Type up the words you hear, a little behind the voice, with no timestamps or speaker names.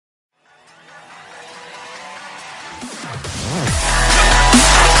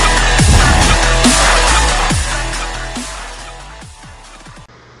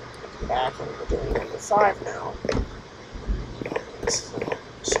Back and we're doing number 5 now. This is a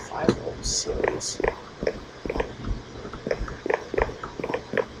survival series.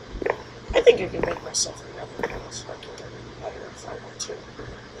 I think I can make myself another one so I can get better if I want to.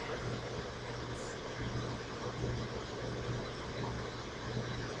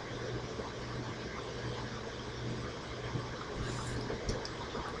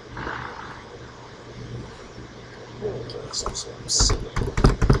 I'm going to give myself some silly.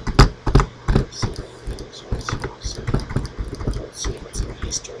 Let's see what's in the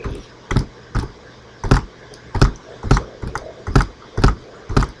history.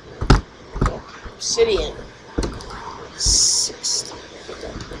 Obsidian. 60.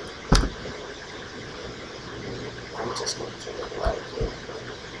 I'm just going to take it right here.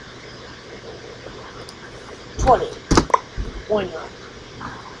 20. Why not?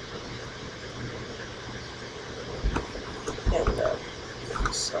 And,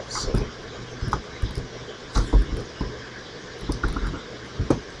 so.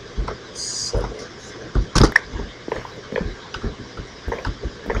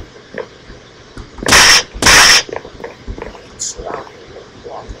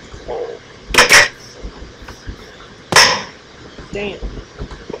 Damn.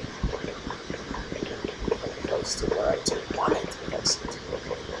 Close to where I didn't want it to place it.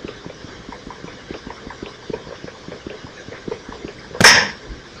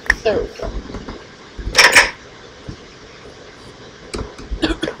 There we go.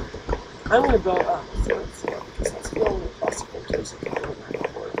 I'm going to build up the 3rd floor because that's the only possible place I can build my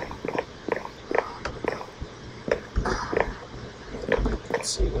board. Let's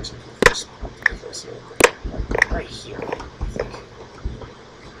see, where's the first spot? Right here.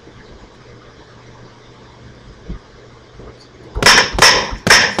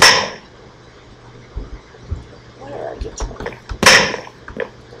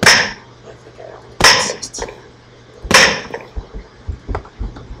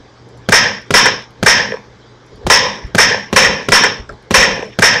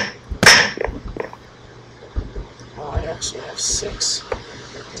 I actually have 6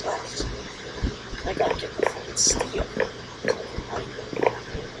 left. I gotta get the fucking steel.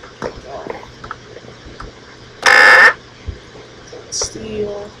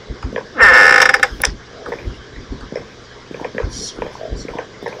 Steel. Let's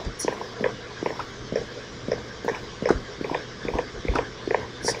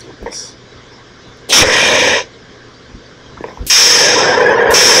do this.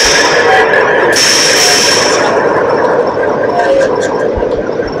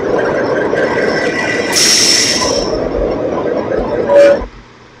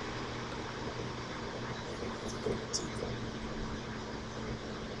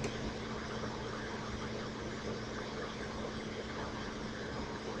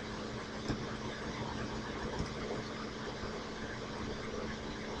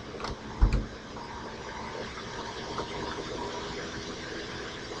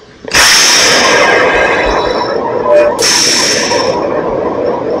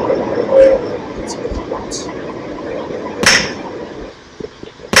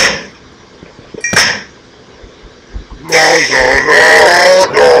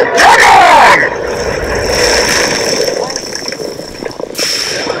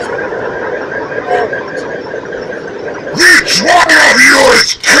 Which one of you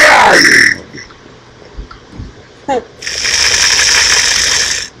is crying?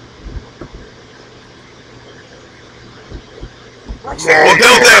 Well,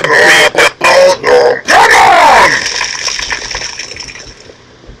 don't ever come on!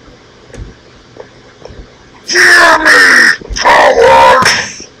 Hear me,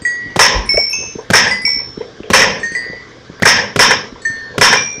 cowards!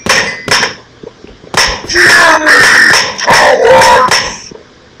 Hear me, cowards!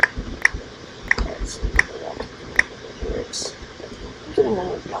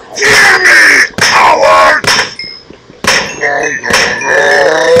 Hear me, cowards!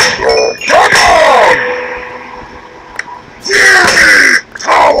 Come on! Hear me,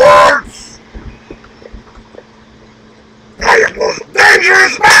 cowards! I am the most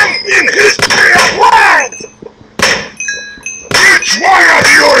dangerous man in history of world! Which one of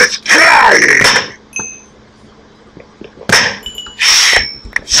you is crying?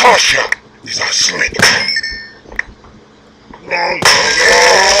 Sasha is asleep. No,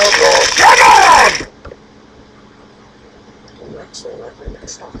 come on! Actually,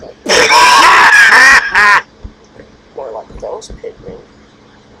 it's not that. More like those pigmen.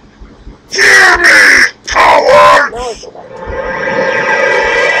 Hear me, coward! No,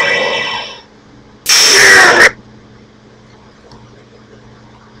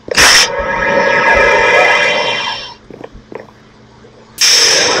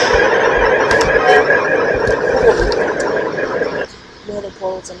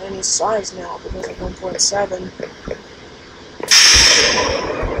 skeletons in any size now because of 1.7.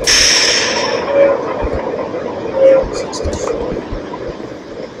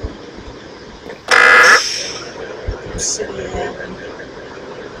 Obsidian.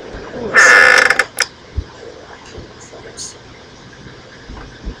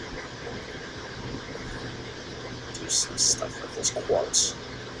 Do some stuff with this quartz.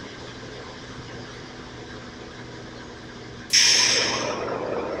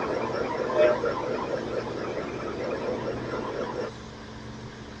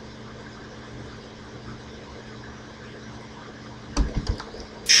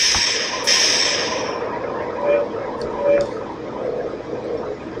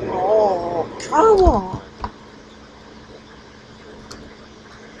 Come on!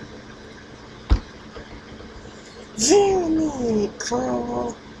 Jimmy,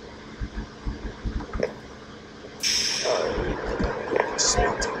 Carl!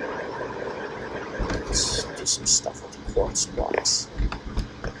 Let's do some stuff with the quartz blocks.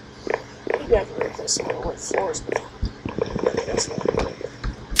 Maybe I can replace some of the wood floors, but that's not.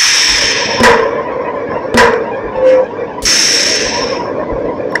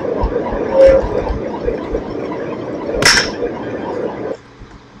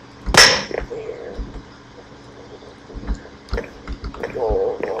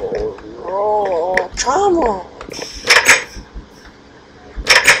 Come on!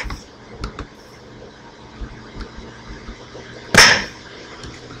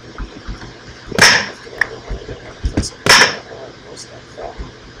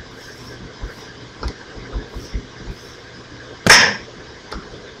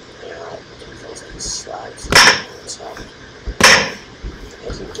 Slabs. So, I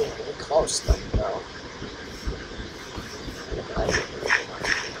can get really close to them, though.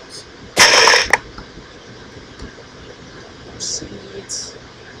 Seeds.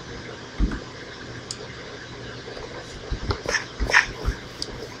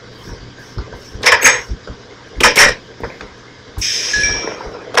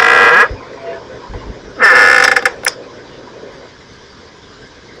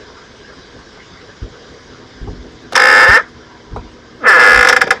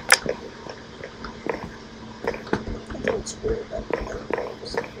 It's weird that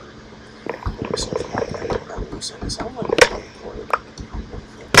someone recorded.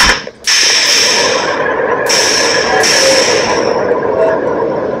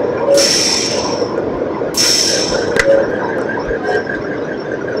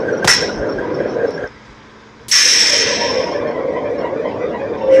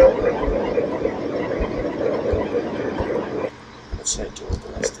 What should I do with the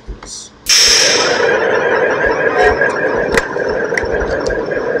rest of these?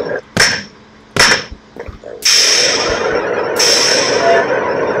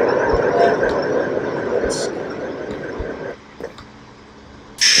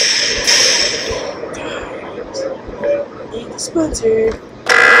 Dispenser.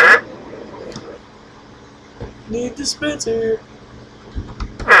 Need dispenser.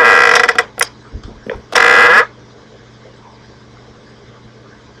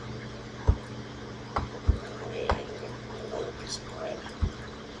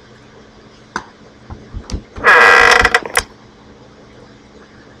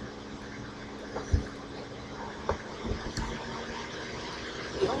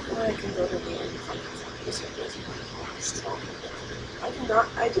 The only way I can go to the end is if there's strong.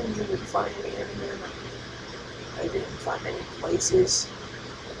 I didn't even find any anywhere. I didn't find any places.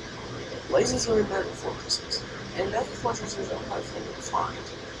 Places are in nether fortresses. And nether fortresses are hard for me to find.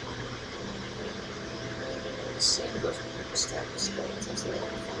 Same goes with the stack of skeletons. They don't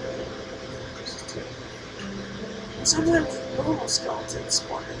find any fortresses too. And sometimes normal skeletons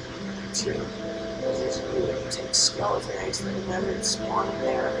spawn in too. There's usually when you take skeleton eggs from the nether and spawn in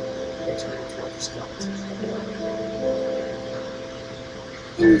there, and they turn into other skeletons.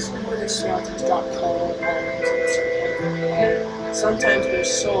 Usually where the skeletons got cold, and sometimes they're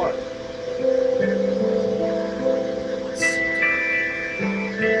sore.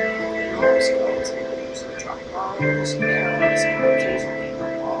 Normal skeletons usually drop bones, arrows, and occasionally a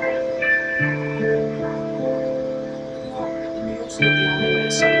ball. And usually the only way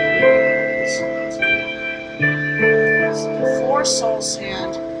somebody is 4 soul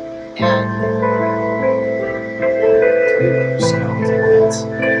sand and 3 skeleton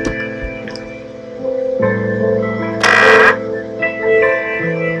heads.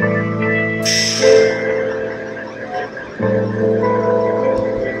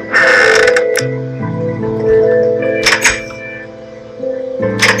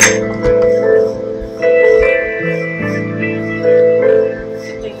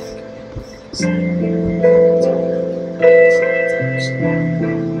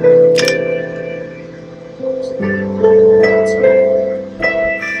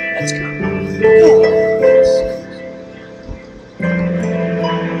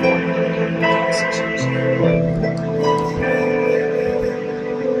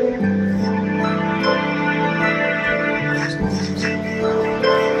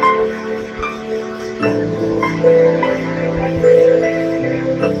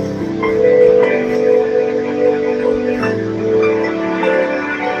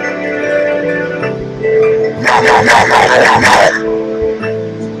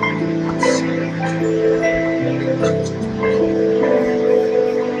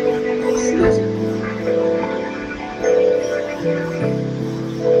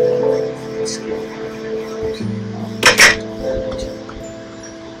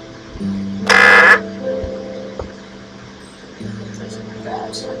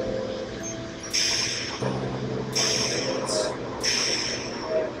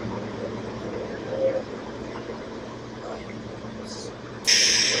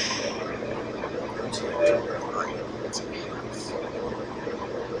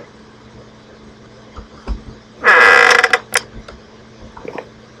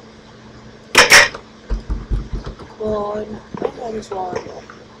 I might as well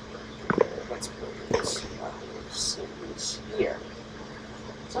let's put this series here.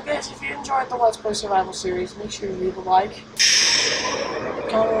 So guys, if you enjoyed the Let's Play Survival series, make sure you leave a like.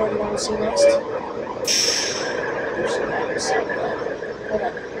 Comment what you want to see next.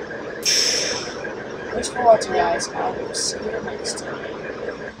 Whatever. Thanks for watching, guys. I will see you next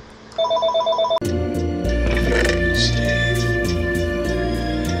time.